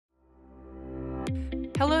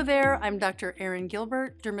Hello there, I'm Dr. Erin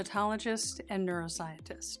Gilbert, dermatologist and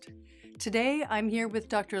neuroscientist. Today I'm here with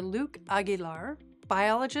Dr. Luke Aguilar,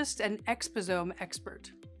 biologist and exposome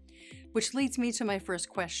expert, which leads me to my first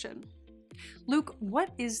question. Luke,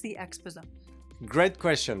 what is the exposome? Great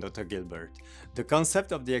question, Dr. Gilbert. The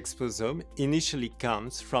concept of the exposome initially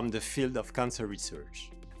comes from the field of cancer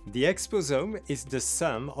research. The exposome is the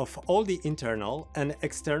sum of all the internal and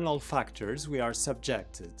external factors we are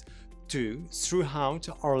subjected to throughout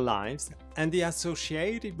our lives and the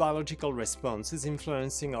associated biological responses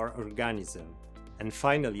influencing our organism, and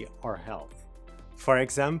finally our health. For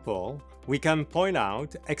example, we can point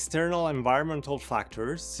out external environmental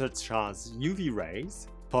factors such as UV rays,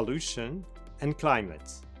 pollution, and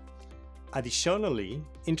climate. Additionally,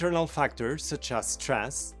 internal factors such as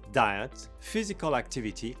stress, diet, physical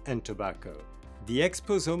activity, and tobacco. The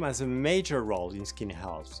exposome has a major role in skin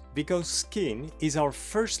health because skin is our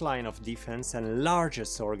first line of defense and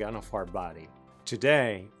largest organ of our body.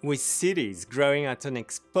 Today, with cities growing at an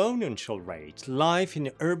exponential rate, life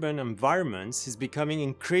in urban environments is becoming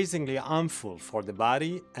increasingly harmful for the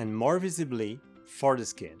body and more visibly for the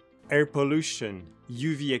skin. Air pollution,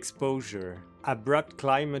 UV exposure, abrupt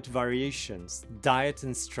climate variations, diet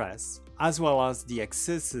and stress, as well as the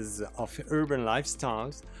excesses of urban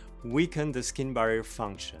lifestyles weaken the skin barrier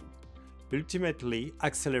function, ultimately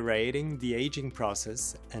accelerating the aging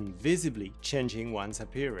process and visibly changing one's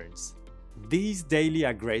appearance. These daily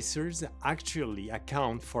aggressors actually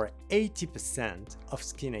account for 80% of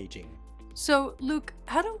skin aging. So, Luke,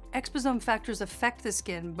 how do exposome factors affect the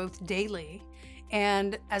skin both daily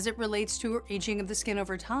and as it relates to aging of the skin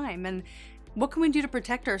over time? And what can we do to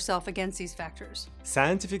protect ourselves against these factors?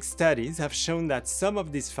 Scientific studies have shown that some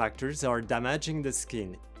of these factors are damaging the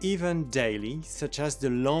skin, even daily, such as the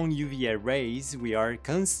long UVA rays we are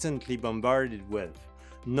constantly bombarded with,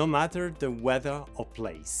 no matter the weather or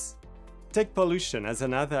place. Take pollution as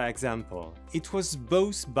another example. It was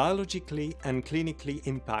both biologically and clinically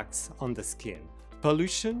impacts on the skin.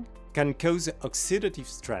 Pollution can cause oxidative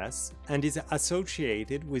stress and is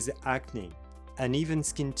associated with acne, uneven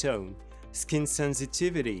skin tone, skin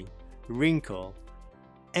sensitivity, wrinkle,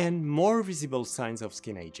 and more visible signs of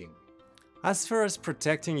skin aging. As far as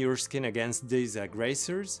protecting your skin against these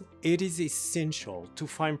aggressors, it is essential to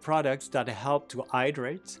find products that help to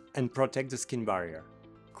hydrate and protect the skin barrier.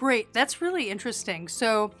 Great, that's really interesting.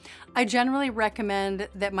 So I generally recommend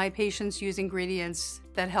that my patients use ingredients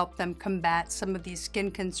that help them combat some of these skin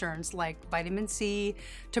concerns like vitamin C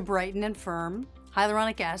to brighten and firm,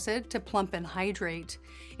 hyaluronic acid to plump and hydrate,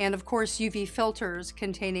 and of course UV filters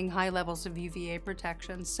containing high levels of UVA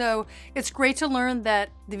protection. So it's great to learn that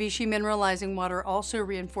the Vichy mineralizing water also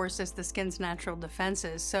reinforces the skin's natural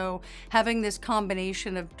defenses. So having this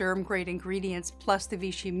combination of derm-grade ingredients plus the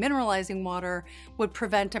Vichy mineralizing water would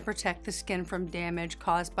prevent and protect the skin from damage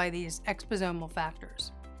caused by these exposomal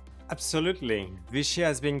factors. Absolutely. Vichy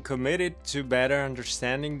has been committed to better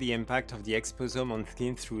understanding the impact of the exposome on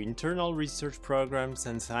skin through internal research programs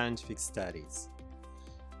and scientific studies.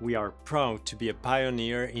 We are proud to be a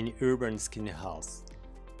pioneer in urban skin health.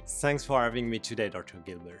 Thanks for having me today, Dr.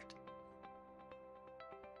 Gilbert.